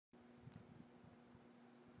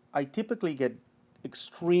I typically get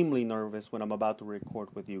extremely nervous when I'm about to record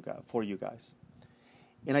with you guys, for you guys.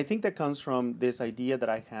 And I think that comes from this idea that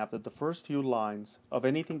I have that the first few lines of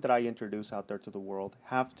anything that I introduce out there to the world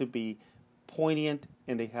have to be poignant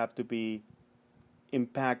and they have to be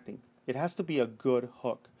impacting. It has to be a good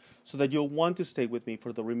hook so that you'll want to stay with me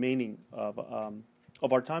for the remaining of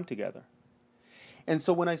our time together. And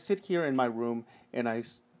so when I sit here in my room and I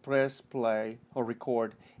press play or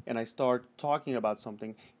record and I start talking about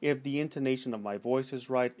something, if the intonation of my voice is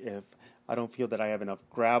right, if I don't feel that I have enough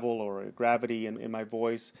gravel or gravity in my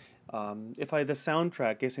voice, if the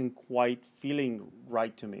soundtrack isn't quite feeling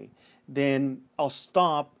right to me, then I'll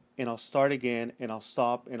stop and I'll start again and I'll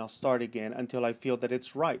stop and I'll start again until I feel that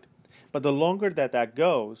it's right. But the longer that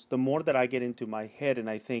goes, the more that I get into my head and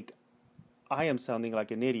I think I am sounding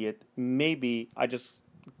like an idiot, maybe I just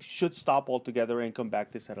should stop altogether and come back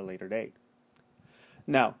to this at a later date.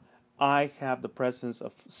 Now, I have the presence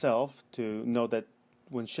of self to know that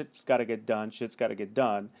when shit's got to get done, shit's got to get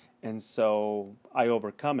done. And so I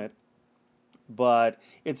overcome it. But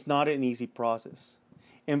it's not an easy process.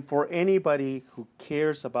 And for anybody who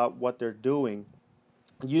cares about what they're doing,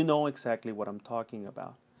 you know exactly what I'm talking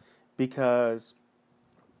about. Because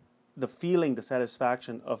the feeling, the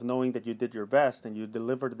satisfaction of knowing that you did your best and you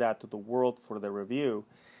delivered that to the world for the review,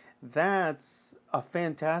 that's a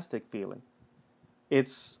fantastic feeling.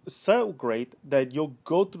 It's so great that you'll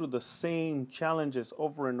go through the same challenges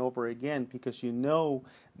over and over again because you know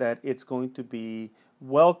that it's going to be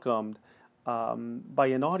welcomed by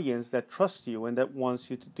an audience that trusts you and that wants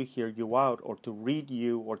you to hear you out or to read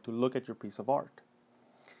you or to look at your piece of art.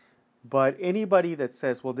 But anybody that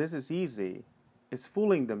says, well, this is easy, is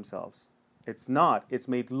fooling themselves. It's not. It's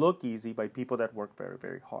made look easy by people that work very,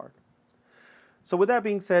 very hard. So with that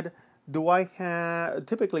being said,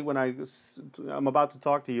 typically when I'm about to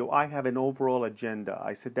talk to you, I have an overall agenda.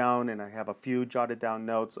 I sit down and I have a few jotted down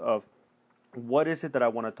notes of what is it that I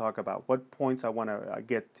want to talk about, what points I want to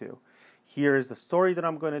get to. Here is the story that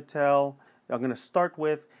I'm going to tell, I'm going to start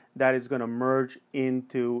with, that is going to merge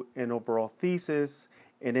into an overall thesis.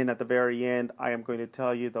 And then at the very end, I am going to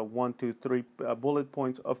tell you the 1, 2, 3 bullet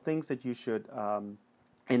points of things that you should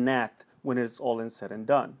enact when it's all said and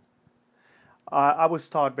done. I was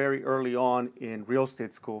taught very early on in real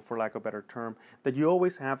estate school, for lack of a better term, that you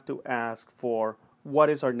always have to ask for what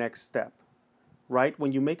is our next step, right?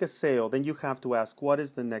 When you make a sale, then you have to ask what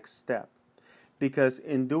is the next step, because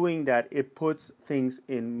in doing that, it puts things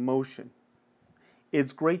in motion.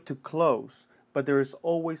 It's great to close, but there is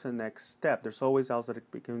always a next step. There's always else that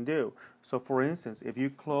we can do. So, for instance, if you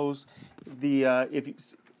close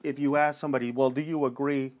if you ask somebody, well, do you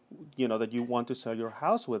agree, that you want to sell your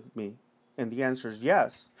house with me? And the answer is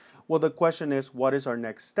yes. Well, the question is, what is our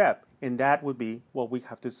next step? And that would be, well, we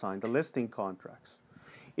have to sign the listing contracts.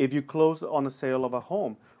 If you close on the sale of a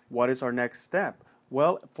home, what is our next step?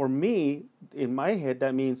 Well, for me, in my head,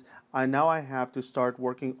 that means I have to start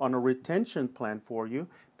working on a retention plan for you,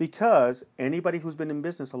 because anybody who's been in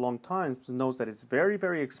business a long time knows that it's very,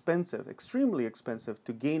 very expensive, extremely expensive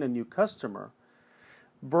to gain a new customer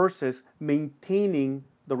versus maintaining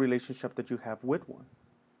the relationship that you have with one.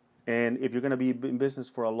 And if you're going to be in business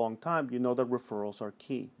for a long time, you know that referrals are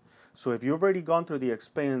key. So if you've already gone through the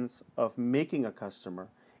expense of making a customer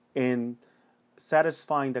and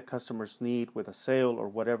satisfying the customer's need with a sale or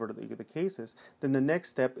whatever the case is, then the next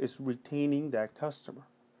step is retaining that customer.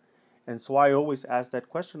 And so I always ask that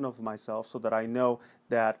question of myself so that I know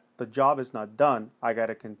that the job is not done. I got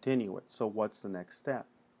to continue it. So what's the next step?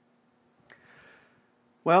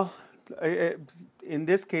 Well, in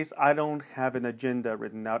this case, I don't have an agenda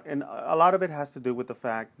written out. And a lot of it has to do with the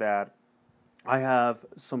fact that I have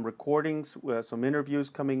some recordings, some interviews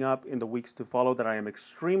coming up in the weeks to follow that I am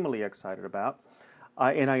extremely excited about.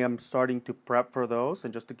 And I am starting to prep for those.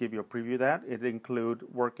 And just to give you a preview of that, it include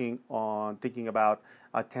thinking about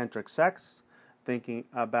tantric sex, thinking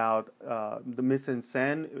about the mise en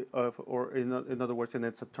scène, or in other words, and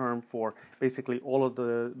it's a term for basically all of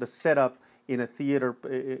the setup in theater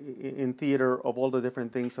of all the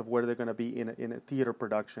different things of where they're going to be in a theater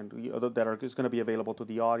production that is going to be available to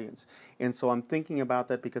the audience. And so I'm thinking about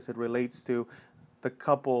that because it relates to the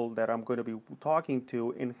couple that I'm going to be talking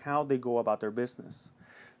to and how they go about their business.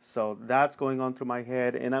 So that's going on through my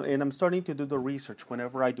head, and I'm starting to do the research.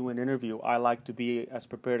 Whenever I do an interview, I like to be as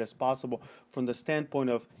prepared as possible from the standpoint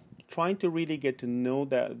of trying to really get to know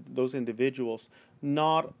those individuals,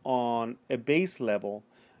 not on a base level,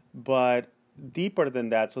 but deeper than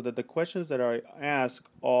that, so that the questions that I ask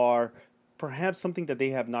are perhaps something that they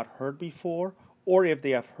have not heard before, or if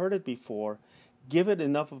they have heard it before, give it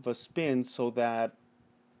enough of a spin so that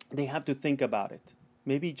they have to think about it.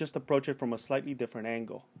 maybe just approach it from a slightly different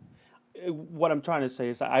angle. What I'm trying to say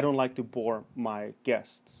is that I don't like to bore my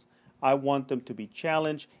guests. I want them to be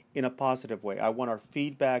challenged in a positive way. I want our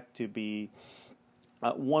feedback to be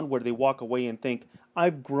one where they walk away and think,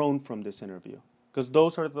 I've grown from this interview. Because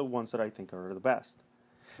those are the ones that I think are the best.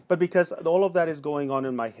 But because all of that is going on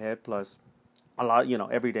in my head, plus a lot,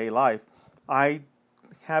 everyday life, I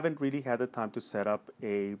haven't really had the time to set up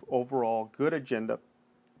a overall good agenda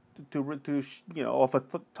of a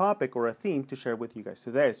topic or a theme to share with you guys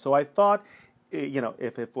today. So I thought,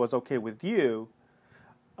 if it was okay with you,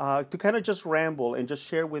 to kind of just ramble and just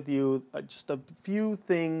share with you just a few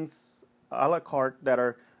things a la carte that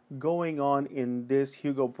are going on in this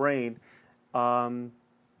Hugo brain, and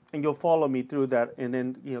you'll follow me through that, and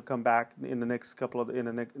then come back in the next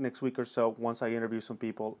next week or so once I interview some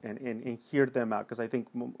people and hear them out, because I think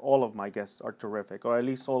all of my guests are terrific, or at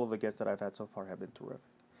least all of the guests that I've had so far have been terrific.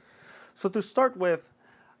 So to start with,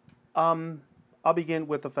 I'll begin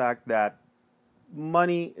with the fact that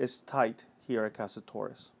money is tight here at Casa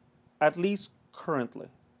Torres, at least currently.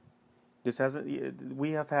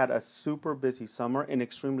 We have had a super busy summer, an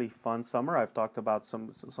extremely fun summer. I've talked about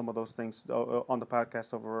some of those things on the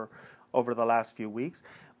podcast over the last few weeks,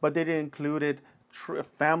 but it included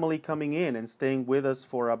family coming in and staying with us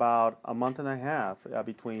for about a month and a half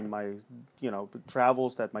between my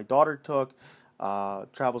travels that my daughter took,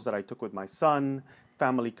 travels that I took with my son,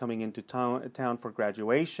 family coming into town for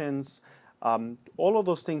graduations. All of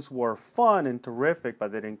those things were fun and terrific,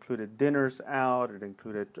 but it included dinners out. It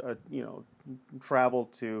included, travel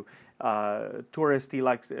to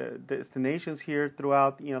touristy-like destinations here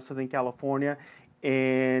throughout, Southern California.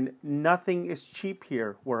 And nothing is cheap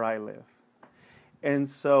here where I live. And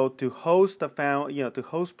so to host to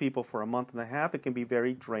host people for a month and a half, it can be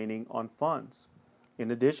very draining on funds. In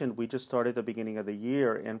addition, we just started the beginning of the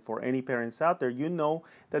year, and for any parents out there, you know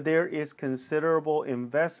that there is considerable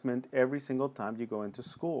investment every single time you go into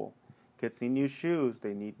school. Kids need new shoes,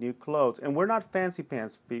 they need new clothes, and we're not fancy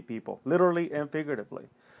pants people, literally and figuratively.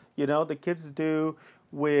 The kids do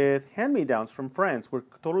with hand-me-downs from friends. We're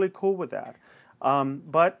totally cool with that.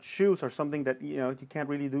 But shoes are something that you can't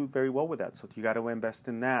really do very well with that, so you got to invest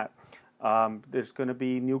in that. There's going to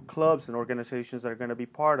be new clubs and organizations that are going to be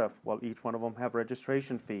part of. Well, each one of them have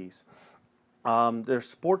registration fees. There's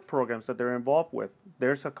sport programs that they're involved with.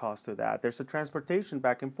 There's a cost to that. There's a transportation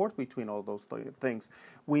back and forth between all those things.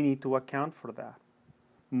 We need to account for that.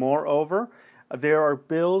 Moreover, there are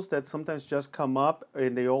bills that sometimes just come up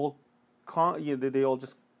and they all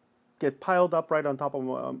just get piled up right on top of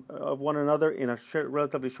one another in a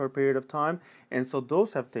relatively short period of time, and so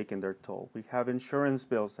those have taken their toll. We have insurance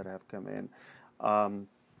bills that have come in,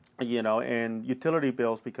 and utility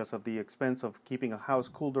bills because of the expense of keeping a house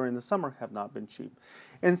cool during the summer have not been cheap.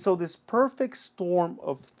 And so this perfect storm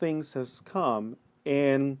of things has come,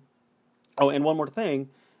 and one more thing,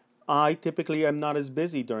 I typically am not as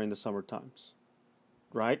busy during the summer times.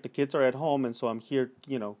 Right? The kids are at home, and so I'm here,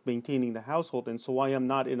 maintaining the household, and so I am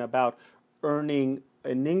not in about earning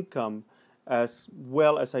an income as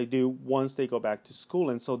well as I do once they go back to school,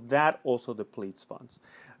 and so that also depletes funds.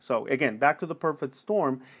 So again, back to the perfect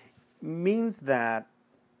storm means that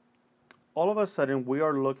all of a sudden we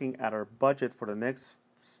are looking at our budget for the next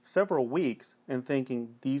several weeks and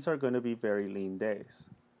thinking these are going to be very lean days.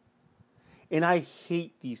 And I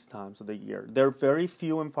hate these times of the year. They're very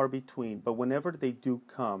few and far between, but whenever they do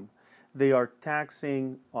come, they are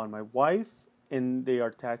taxing on my wife and they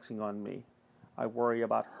are taxing on me. I worry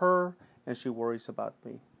about her and she worries about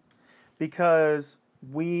me. Because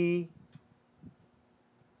we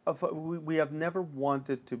have never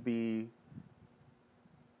wanted to be,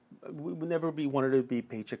 wanted to be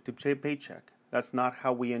paycheck to paycheck. That's not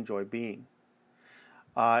how we enjoy being.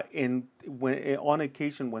 And on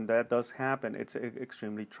occasion when that does happen, it's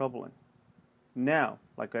extremely troubling. Now,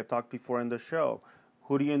 like I've talked before in the show,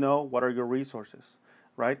 who do you know? What are your resources,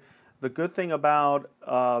 right? The good thing about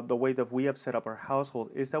the way that we have set up our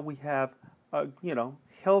household is that we have,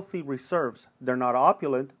 healthy reserves. They're not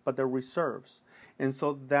opulent, but they're reserves, and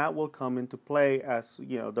so that will come into play as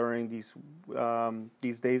during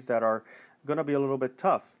these days that are going to be a little bit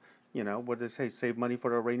tough. What do they say? Save money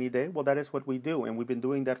for a rainy day? Well, that is what we do, and we've been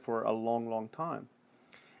doing that for a long, long time.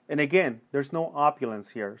 And again, there's no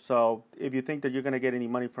opulence here. So if you think that you're going to get any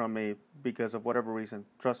money from me because of whatever reason,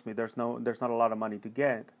 trust me, there's not a lot of money to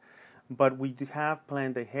get. But we do have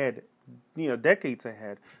planned ahead, decades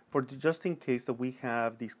ahead, for just in case that we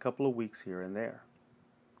have these couple of weeks here and there.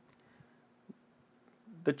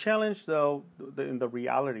 The challenge, though, the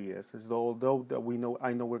reality is though, although that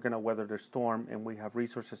I know we're going to weather the storm and we have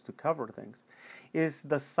resources to cover things, is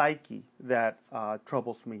the psyche that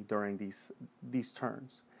troubles me during these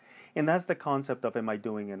turns, and that's the concept of, am I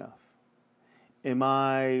doing enough? Am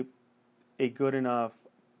I a good enough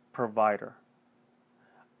provider?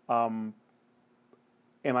 Am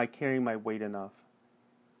I carrying my weight enough?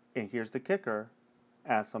 And here's the kicker: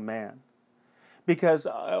 as a man. Because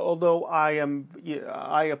although I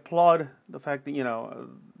applaud the fact that,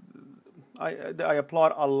 I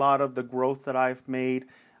applaud a lot of the growth that I've made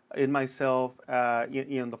in myself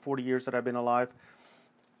in the 40 years that I've been alive.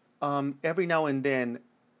 Every now and then,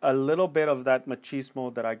 a little bit of that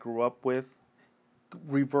machismo that I grew up with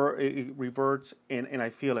reverts, and I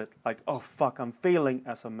feel it like, oh fuck, I'm failing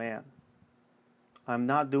as a man. I'm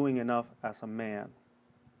not doing enough as a man.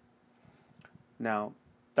 Now,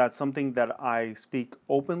 that's something that I speak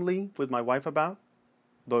openly with my wife about,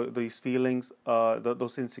 these feelings,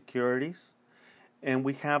 those insecurities. And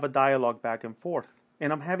we have a dialogue back and forth.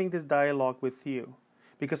 And I'm having this dialogue with you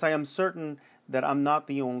because I am certain that I'm not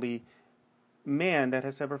the only man that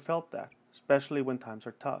has ever felt that, especially when times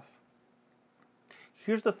are tough.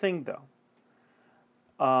 Here's the thing, though,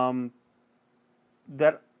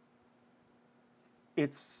 that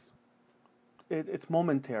it's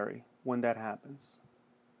momentary when that happens.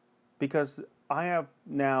 Because I have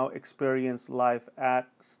now experienced life as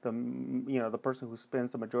the person who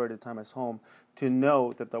spends the majority of the time at home, to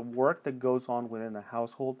know that the work that goes on within a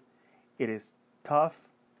household, it is tough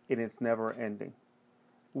and it's never ending.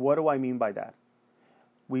 What do I mean by that?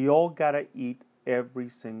 We all gotta eat every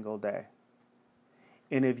single day.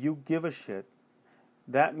 And if you give a shit,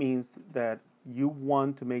 that means that you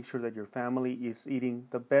want to make sure that your family is eating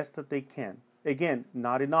the best that they can. Again,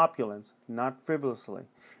 not in opulence, not frivolously,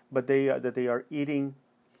 but that they are eating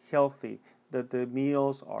healthy, that the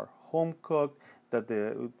meals are home cooked, that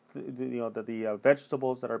the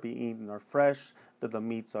vegetables that are being eaten are fresh, that the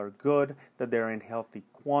meats are good, that they're in healthy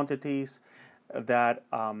quantities, that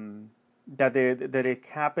it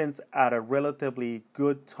happens at a relatively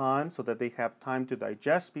good time so that they have time to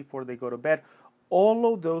digest before they go to bed.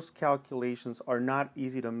 All of those calculations are not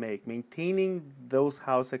easy to make. Maintaining those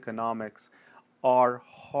house economics are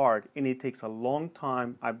hard, and it takes a long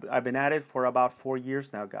time. I've been at it for about 4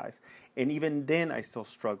 years now, guys, and even then I still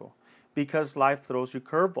struggle because life throws you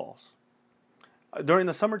curveballs. During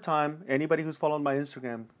the summertime, anybody who's followed my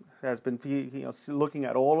Instagram has been looking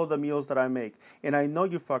at all of the meals that I make, and I know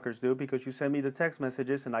you fuckers do because you send me the text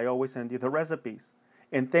messages and I always send you the recipes.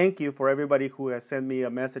 And thank you for everybody who has sent me a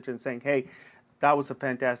message and saying, hey, that was a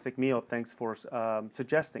fantastic meal, thanks for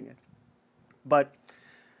suggesting it. But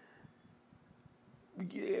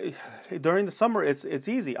during the summer, it's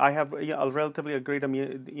easy. I have a relatively great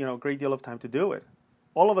deal of time to do it.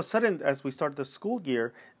 All of a sudden, as we start the school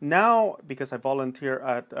year, now because I volunteer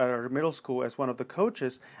at our middle school as one of the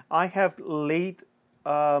coaches, I have late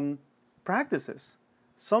practices,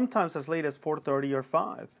 sometimes as late as 4:30 or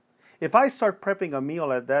 5. If I start prepping a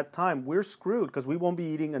meal at that time, we're screwed because we won't be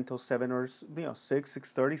eating until 7 or 6,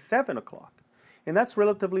 6:30, 7 o'clock, and that's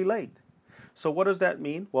relatively late. So what does that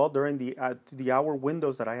mean? Well, during the hour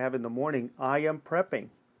windows that I have in the morning, I am prepping.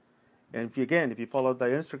 And if you follow the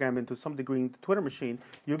Instagram and to some degree the Twitter machine,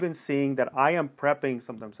 you've been seeing that I am prepping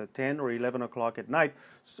sometimes at 10 or 11 o'clock at night,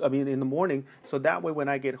 in the morning, so that way when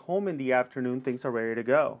I get home in the afternoon, things are ready to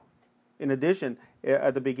go. In addition,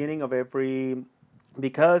 at the beginning of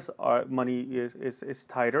because our money is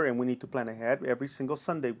tighter and we need to plan ahead, every single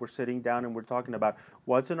Sunday we're sitting down and we're talking about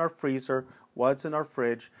what's in our freezer, what's in our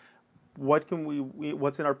fridge, what's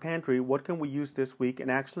in our pantry, what can we use this week,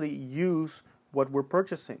 and actually use what we're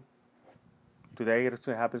purchasing. Today it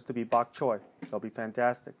happens to be bok choy. They'll be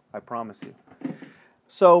fantastic, I promise you.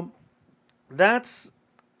 So that's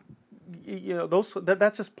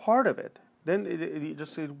that's just part of it. Then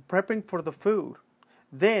just prepping for the food.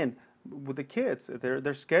 Then with the kids,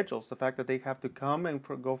 their schedules, the fact that they have to come and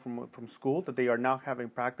go from school, that they are now having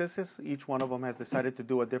practices. Each one of them has decided to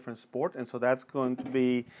do a different sport, and so that's going to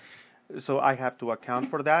be. So I have to account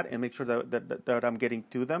for that and make sure that I'm getting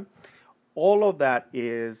to them. All of that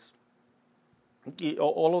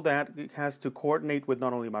has to coordinate with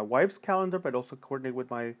not only my wife's calendar, but also coordinate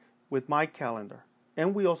with my calendar.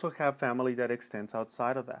 And we also have family that extends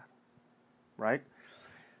outside of that, right?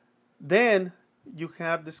 Then you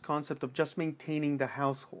have this concept of just maintaining the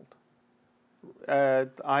household.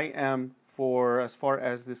 I am as far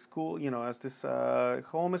as this school, as this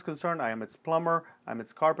home is concerned, I am its plumber, I'm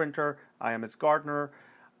its carpenter, I am its gardener,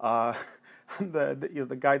 Uh,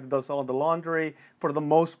 the guy that does all the laundry. For the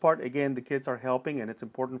most part, again, the kids are helping, and it's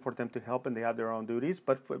important for them to help, and they have their own duties.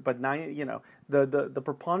 But now, the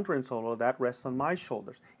preponderance of all of that rests on my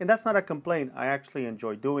shoulders, and that's not a complaint. I actually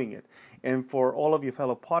enjoy doing it. And for all of you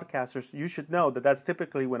fellow podcasters, you should know that that's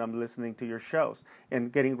typically when I'm listening to your shows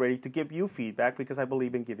and getting ready to give you feedback, because I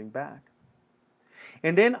believe in giving back.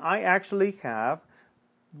 And then I actually have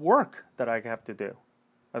work that I have to do.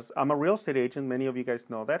 As I'm a real estate agent, many of you guys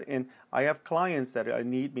know that, and I have clients that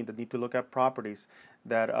need to look at properties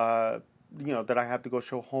that that I have to go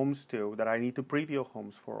show homes to, that I need to preview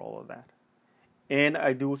homes for, all of that. And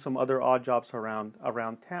I do some other odd jobs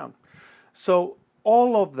around town. So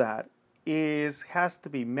all of that has to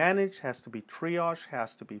be managed, has to be triaged,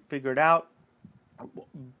 has to be figured out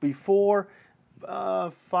before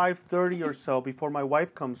 5:30 or so, before my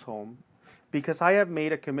wife comes home. Because I have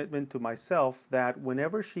made a commitment to myself that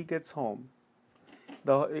whenever she gets home,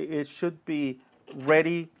 it should be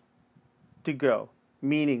ready to go.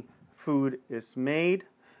 Meaning, food is made,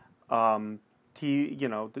 tea,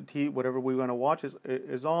 the tea, whatever we want to watch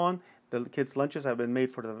is on. The kids' lunches have been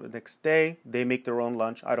made for the next day. They make their own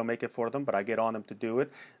lunch. I don't make it for them, but I get on them to do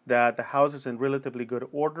it. That the house is in relatively good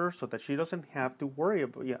order, so that she doesn't have to worry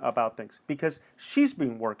about things, because she's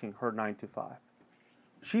been working her 9 to 5.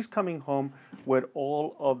 She's coming home with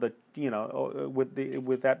all of the,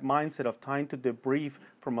 with that mindset of time to debrief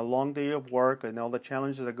from a long day of work and all the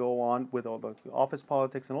challenges that go on with all the office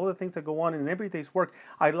politics and all the things that go on in every day's work.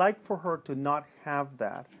 I like for her to not have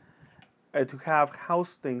that, to have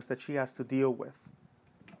house things that she has to deal with.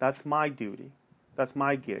 That's my duty. That's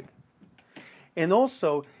my gig. And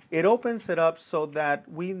also, it opens it up so that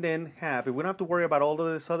we then have, if we don't have to worry about all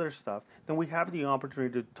of this other stuff, then we have the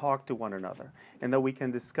opportunity to talk to one another, and that we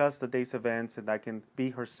can discuss the day's events, and I can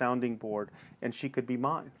be her sounding board, and she could be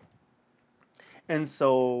mine. And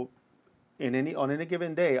so, on any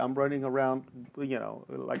given day, I'm running around,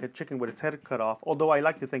 like a chicken with its head cut off, although I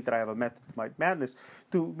like to think that I have a method to my madness,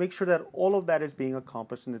 to make sure that all of that is being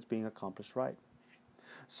accomplished, and it's being accomplished right.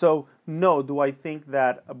 So, no, do I think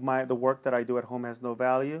that the work that I do at home has no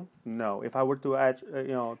value? No. If I were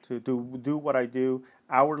to do what I do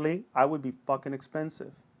hourly, I would be fucking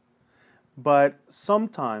expensive. But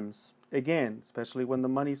sometimes, again, especially when the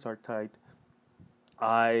monies are tight,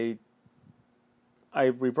 I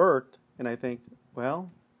revert and I think,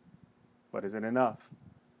 well, but isn't enough?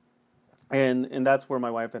 And that's where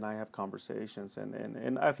my wife and I have conversations.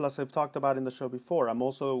 And as I've talked about in the show before, I'm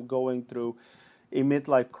also going through a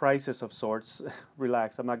midlife crisis of sorts.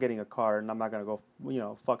 Relax, I'm not getting a car, and I'm not going to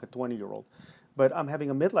go, fuck a 20-year-old. But I'm having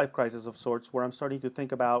a midlife crisis of sorts where I'm starting to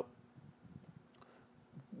think about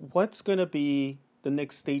what's going to be the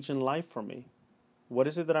next stage in life for me. What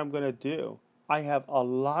is it that I'm going to do? I have a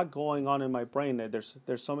lot going on in my brain. There's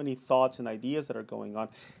so many thoughts and ideas that are going on.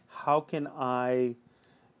 How can I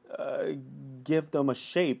give them a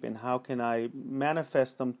shape, and how can I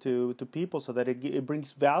manifest them to people so that it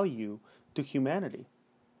brings value to humanity?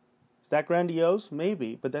 Is that grandiose?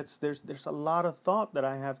 Maybe, but there's a lot of thought that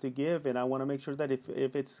I have to give, and I want to make sure that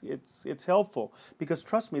if it's helpful, because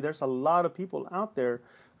trust me, there's a lot of people out there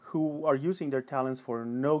who are using their talents for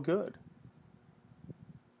no good.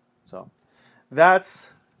 So that's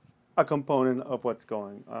a component of what's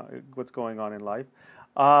going on in life.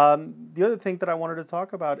 The other thing that I wanted to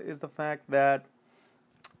talk about is the fact that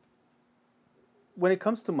when it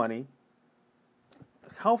comes to money,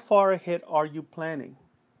 how far ahead are you planning?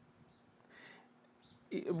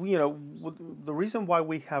 The reason why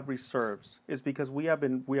we have reserves is because we have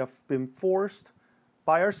been forced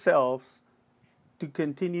by ourselves to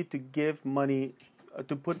continue to give money,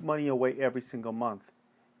 to put money away every single month.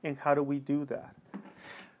 And how do we do that?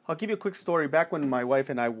 I'll give you a quick story. Back when my wife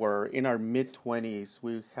and I were in our mid-20s,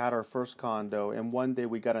 we had our first condo, and one day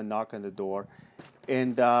we got a knock on the door,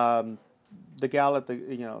 and the gal at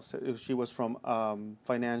she was from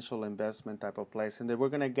financial investment type of place, and they were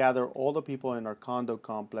going to gather all the people in our condo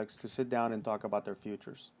complex to sit down and talk about their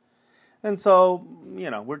futures. And so,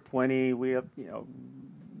 we're 20, we have,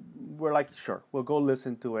 we're like, sure, we'll go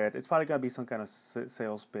listen to it. It's probably going to be some kind of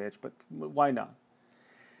sales pitch, but why not?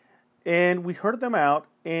 And we heard them out,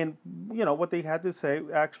 and, what they had to say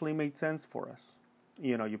actually made sense for us.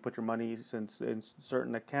 You put your money in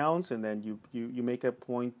certain accounts, and then you make a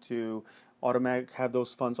point to have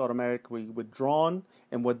those funds automatically withdrawn.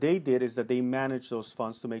 And what they did is that they managed those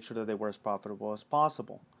funds to make sure that they were as profitable as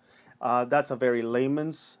possible. That's a very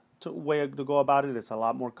layman's way to go about it. It's a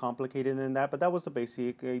lot more complicated than that, but that was the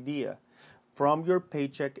basic idea. From your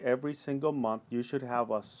paycheck every single month, you should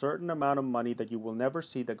have a certain amount of money that you will never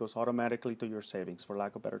see that goes automatically to your savings, for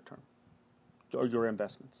lack of a better term. or your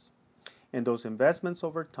investments. And those investments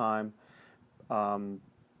over time,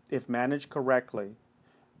 if managed correctly,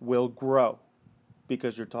 will grow,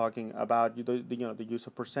 because you're talking about the use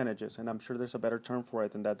of percentages, and I'm sure there's a better term for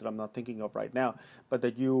it than that I'm not thinking of right now, but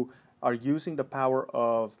that you are using the power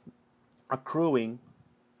of accruing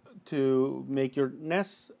to make your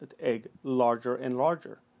nest egg larger and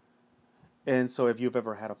larger. And so if you've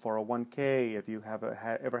ever had a 401k, if you have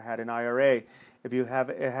ever had an IRA, if you have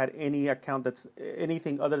had any account that's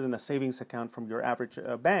anything other than a savings account from your average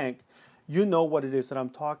bank, you know what it is that I'm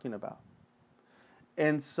talking about.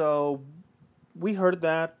 And so we heard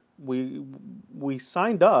that, we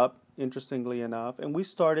signed up, interestingly enough, and we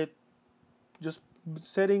started just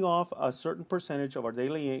setting off a certain percentage of our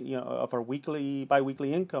daily, of our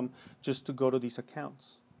biweekly income just to go to these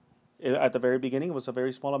accounts. At the very beginning, it was a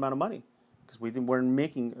very small amount of money, because we weren't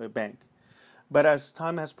making a bank. But as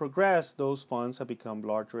time has progressed, those funds have become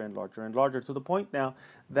larger and larger and larger, to the point now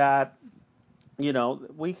that,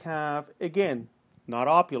 we have, again, not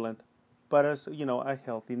opulent, but as a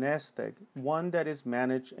healthy nest egg, one that is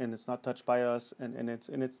managed and it's not touched by us, and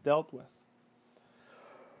it's dealt with.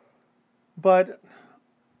 But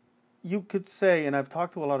you could say, and I've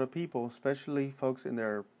talked to a lot of people, especially folks in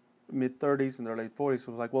their mid-30s and their late 40s,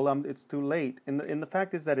 who was like, well, it's too late. And the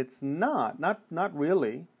fact is that it's not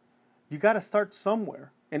really. You got to start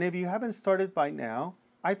somewhere. And if you haven't started by now,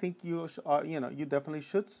 I think you definitely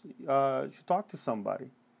should talk to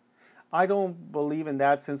somebody. I don't believe in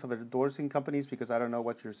that sense of endorsing companies, because I don't know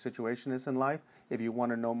what your situation is in life. If you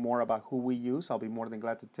want to know more about who we use, I'll be more than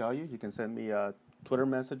glad to tell you. You can send me a Twitter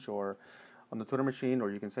message or on the Twitter machine,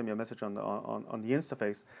 or you can send me a message on the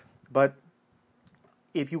InstaFace. But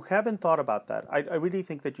if you haven't thought about that, I really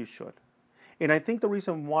think that you should. And I think the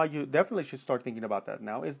reason why you definitely should start thinking about that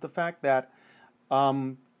now is the fact that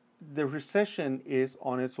the recession is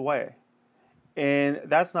on its way. And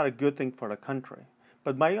that's not a good thing for the country.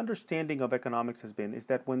 But my understanding of economics is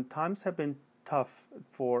that when times have been tough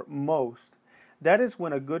for most, that is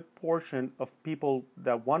when a good portion of people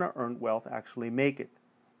that want to earn wealth actually make it.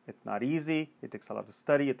 It's not easy. It takes a lot of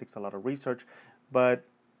study. It takes a lot of research. But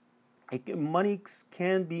money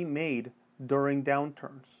can be made during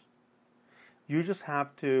downturns. You just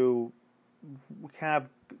have to have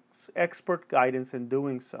expert guidance in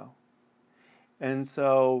doing so. And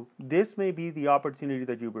so this may be the opportunity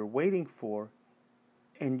that you were waiting for,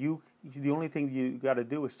 and the only thing you got to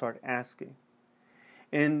do is start asking.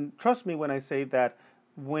 And trust me when I say that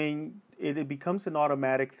when it becomes an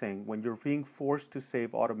automatic thing, when you're being forced to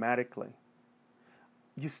save automatically,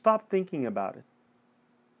 you stop thinking about it.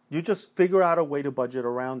 You just figure out a way to budget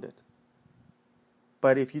around it.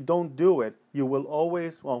 But if you don't do it, you will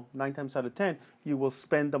always, 9 times out of 10, you will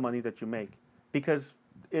spend the money that you make, because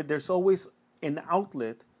there's always an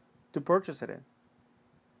outlet to purchase it in.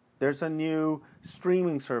 There's a new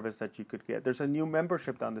streaming service that you could get. There's a new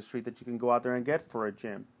membership down the street that you can go out there and get for a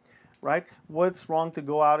gym, right? What's wrong to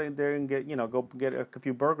go out in there and go get a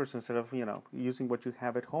few burgers instead of, using what you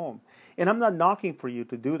have at home? And I'm not knocking for you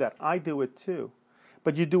to do that. I do it too.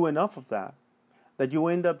 But you do enough of that you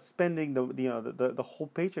end up spending the whole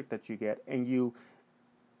paycheck that you get, and you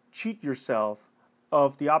cheat yourself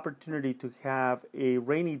of the opportunity to have a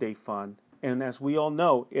rainy day fund. And as we all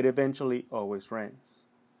know, it eventually always rains.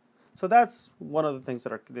 So that's one of the things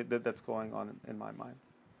that's going on in my mind.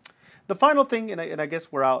 The final thing, and I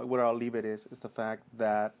guess where I'll leave it is the fact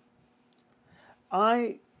that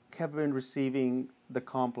I have been receiving the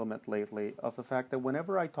compliment lately of the fact that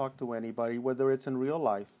whenever I talk to anybody, whether it's in real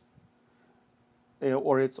life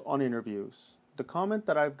or it's on interviews, the comment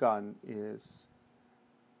that I've gotten is,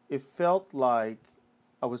 it felt like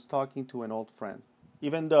I was talking to an old friend,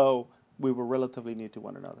 even though we were relatively new to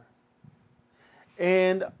one another.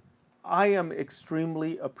 And I am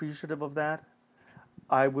extremely appreciative of that.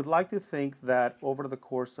 I would like to think that over the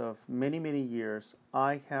course of many, many years,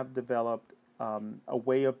 I have developed a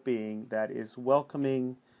way of being that is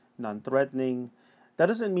welcoming, non-threatening. That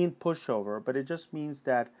doesn't mean pushover, but it just means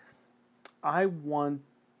that I want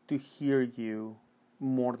to hear you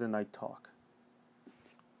more than I talk.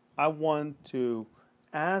 I want to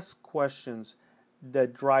ask questions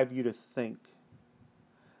that drive you to think.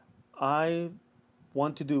 I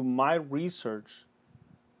want to do my research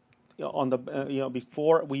on the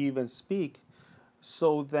before we even speak,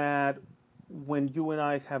 so that when you and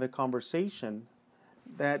I have a conversation,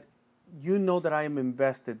 that you know that I am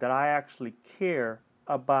invested, that I actually care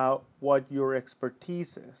about what your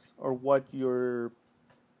expertise is, or what you're,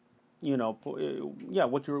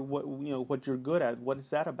 what you're good at. What is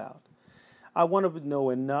that about? I want to know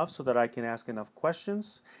enough so that I can ask enough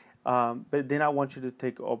questions, but then I want you to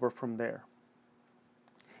take over from there.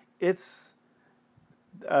 it's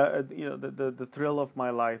the thrill of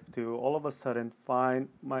my life to all of a sudden find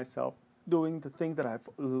myself doing the thing that I've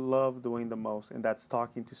loved doing the most, and that's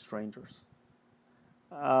talking to strangers.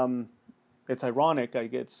 It's ironic, I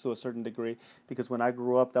guess, to a certain degree, because when I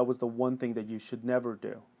grew up, that was the one thing that you should never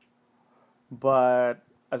do. But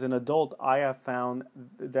as an adult, I have found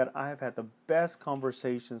that I have had the best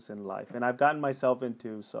conversations in life, and I've gotten myself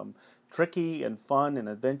into some tricky and fun and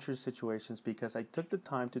adventurous situations because I took the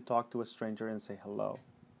time to talk to a stranger and say hello.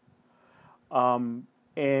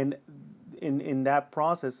 And in that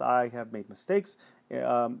process, I have made mistakes,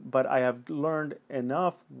 but I have learned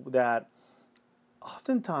enough that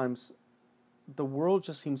oftentimes the world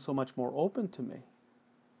just seems so much more open to me.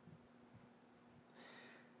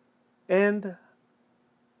 And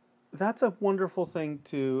that's a wonderful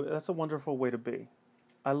that's a wonderful way to be.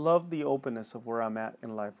 I love the openness of where I'm at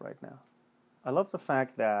in life right now. I love the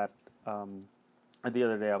fact that the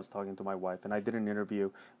other day I was talking to my wife and I did an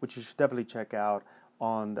interview, which you should definitely check out,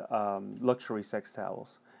 on luxury sex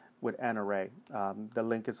towels with Anna Ray. The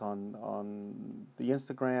link is on the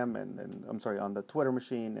Instagram and I'm sorry, on the Twitter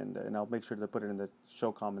machine, and I'll make sure to put it in the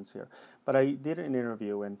show comments here. But I did an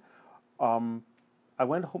interview, and I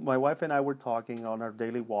went home. My wife and I were talking on our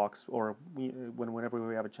daily walks, or whenever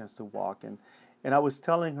we have a chance to walk, and I was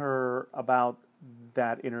telling her about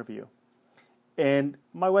that interview. And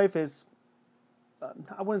my wife is,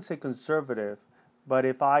 I wouldn't say conservative, but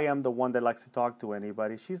if I am the one that likes to talk to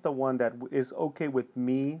anybody, she's the one that is okay with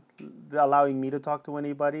me allowing me to talk to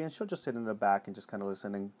anybody, and she'll just sit in the back and just kind of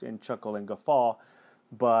listen and chuckle and guffaw.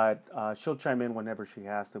 But she'll chime in whenever she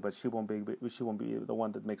has to, but she won't be the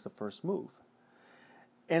one that makes the first move.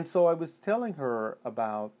 And so I was telling her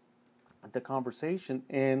about the conversation,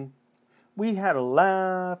 and we had a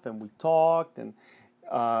laugh, and we talked and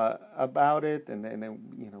about it, and then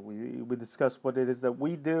we discussed what it is that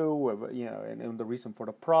we do, and the reason for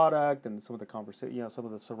the product, and some of the conversation, some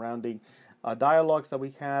of the surrounding dialogues that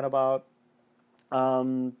we had about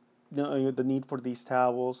the need for these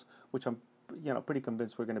towels, which I'm pretty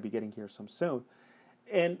convinced we're going to be getting here some soon,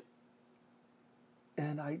 And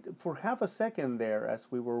I, for half a second there, as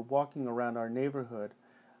we were walking around our neighborhood,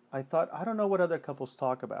 I thought, I don't know what other couples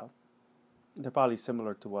talk about. They're probably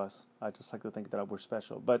similar to us. I just like to think that we're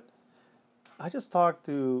special. But I just talked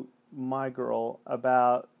to my girl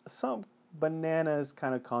about some bananas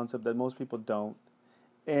kind of concept that most people don't.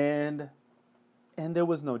 And there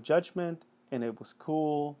was no judgment, and it was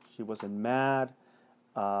cool. She wasn't mad.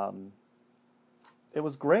 It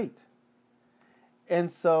was great.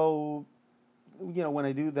 And so, when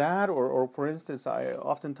I do that, or for instance,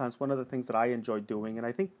 oftentimes one of the things that I enjoy doing, and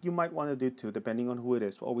I think you might want to do too, depending on who it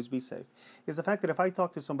is, always be safe, is the fact that if I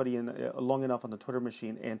talk to somebody long enough on the Twitter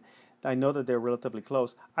machine and I know that they're relatively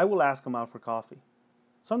close, I will ask them out for coffee.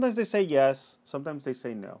 Sometimes they say yes, sometimes they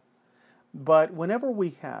say no. But whenever we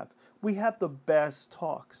have the best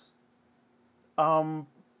talks.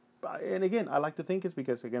 And again, I like to think it's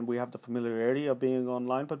because, again, we have the familiarity of being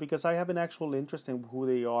online, but because I have an actual interest in who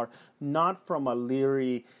they are, not from a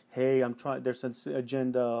leery, hey, there's an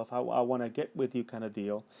agenda of how I want to get with you kind of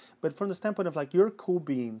deal, but from the standpoint of like, you're cool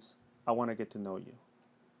beans, I want to get to know you.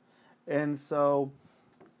 And so,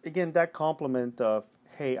 again, that compliment of,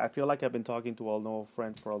 hey, I feel like I've been talking to an old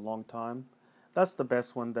friend for a long time, that's the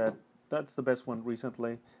best one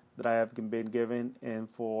recently that I have been given, and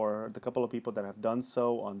for the couple of people that have done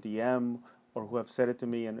so on DM or who have said it to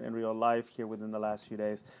me in real life here within the last few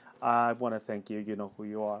days, I want to thank you. You know who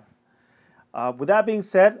you are. With that being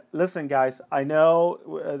said, listen, guys, I know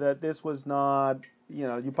that this was not,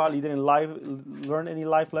 you probably didn't learn any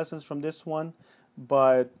life lessons from this one,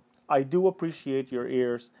 but I do appreciate your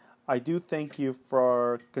ears. I do thank you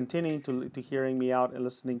for continuing to hearing me out and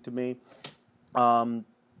listening to me.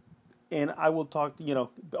 And I will talk to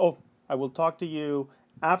you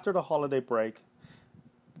after the holiday break.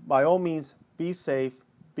 By all means, be safe,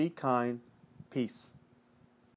 be kind, peace.